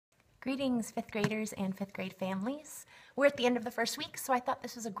Greetings, fifth graders and fifth grade families. We're at the end of the first week, so I thought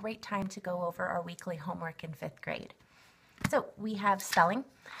this was a great time to go over our weekly homework in fifth grade. So we have spelling.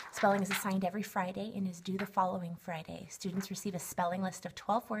 Spelling is assigned every Friday and is due the following Friday. Students receive a spelling list of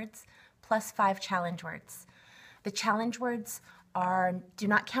 12 words plus 5 challenge words. The challenge words do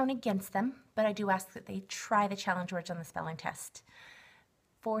not count against them, but I do ask that they try the challenge words on the spelling test.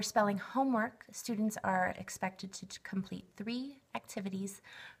 For spelling homework, students are expected to complete 3 activities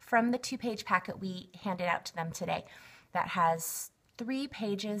from the 2-page packet we handed out to them today. That has 3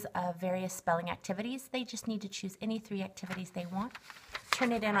 pages of various spelling activities. They just need to choose any 3 activities they want,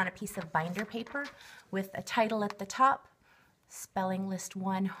 turn it in on a piece of binder paper with a title at the top, spelling list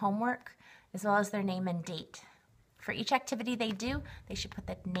 1 homework, as well as their name and date. For each activity they do, they should put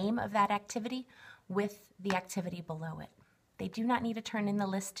the name of that activity with the activity below it. They do not need to turn in the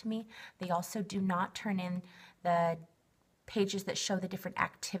list to me. They also do not turn in the pages that show the different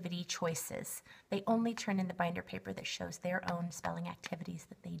activity choices. They only turn in the binder paper that shows their own spelling activities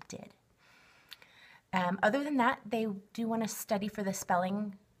that they did. Other than that, they do want to study for the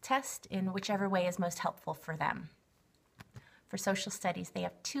spelling test in whichever way is most helpful for them. For social studies, they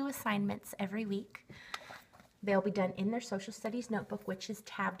have 2 assignments every week. They'll be done in their social studies notebook, which is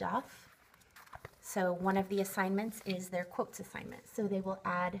tabbed off. So one of the assignments is their quotes assignment. So they will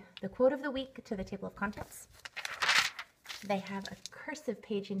add the quote of the week to the table of contents. They have a cursive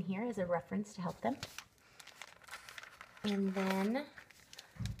page in here as a reference to help them. And then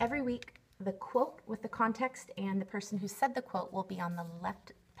every week, the quote with the context and the person who said the quote will be on the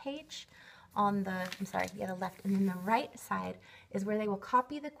left page. The left. And then the right side is where they will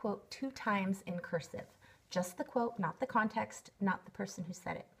copy the quote 2 times in cursive. Just the quote, not the context, not the person who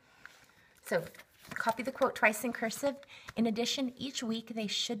said it. So copy the quote twice in cursive. In addition, each week they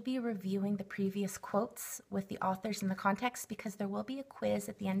should be reviewing the previous quotes with the authors and the context, because there will be a quiz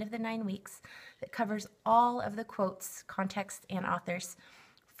at the end of the 9 weeks that covers all of the quotes, context, and authors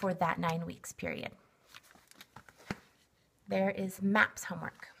for that 9 weeks period. There is MAPS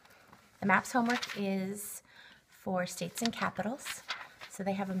homework. The MAPS homework is for states and capitals. So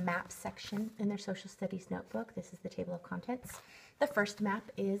they have a map section in their social studies notebook. This is the table of contents. The first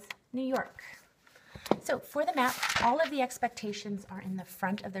map is New York. So for the map, all of the expectations are in the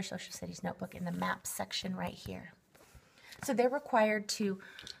front of their social studies notebook in the map section right here. So they're required to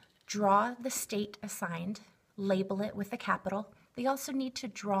draw the state assigned, label it with a capital. They also need to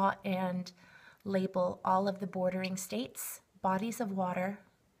draw and label all of the bordering states, bodies of water,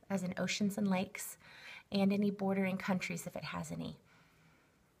 as in oceans and lakes, and any bordering countries if it has any.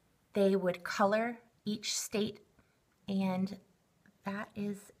 They would color each state, and that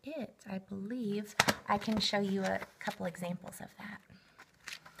is it, I believe. I can show you a couple examples of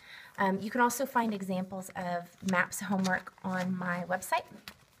that. You can also find examples of MAPS homework on my website.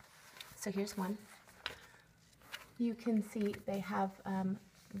 So here's one. You can see they have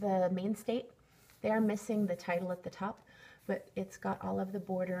the main state. They are missing the title at the top, but it's got all of the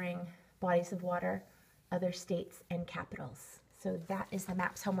bordering bodies of water, other states, and capitals. So that is the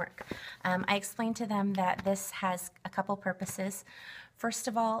MAPS homework. I explained to them that this has a couple purposes. First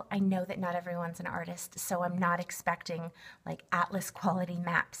of all, I know that not everyone's an artist, so I'm not expecting like atlas quality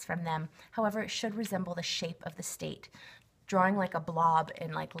maps from them. However, it should resemble the shape of the state. Drawing like a blob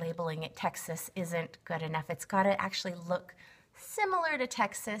and like labeling it Texas isn't good enough. It's got to actually look similar to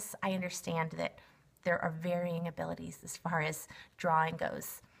Texas. I understand that there are varying abilities as far as drawing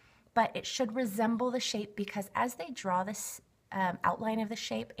goes, but it should resemble the shape, because as they draw this outline of the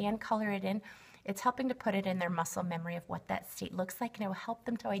shape and color it in, it's helping to put it in their muscle memory of what that state looks like, and it will help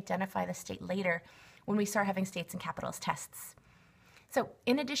them to identify the state later when we start having states and capitals tests. So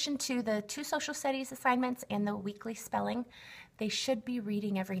in addition to the 2 social studies assignments and the weekly spelling, they should be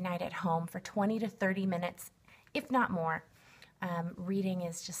reading every night at home for 20 to 30 minutes, if not more. Reading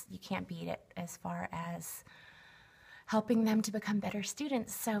is just, you can't beat it as far as helping them to become better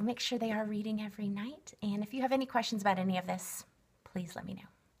students. So make sure they are reading every night. And if you have any questions about any of this, please let me know.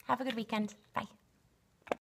 Have a good weekend. Bye.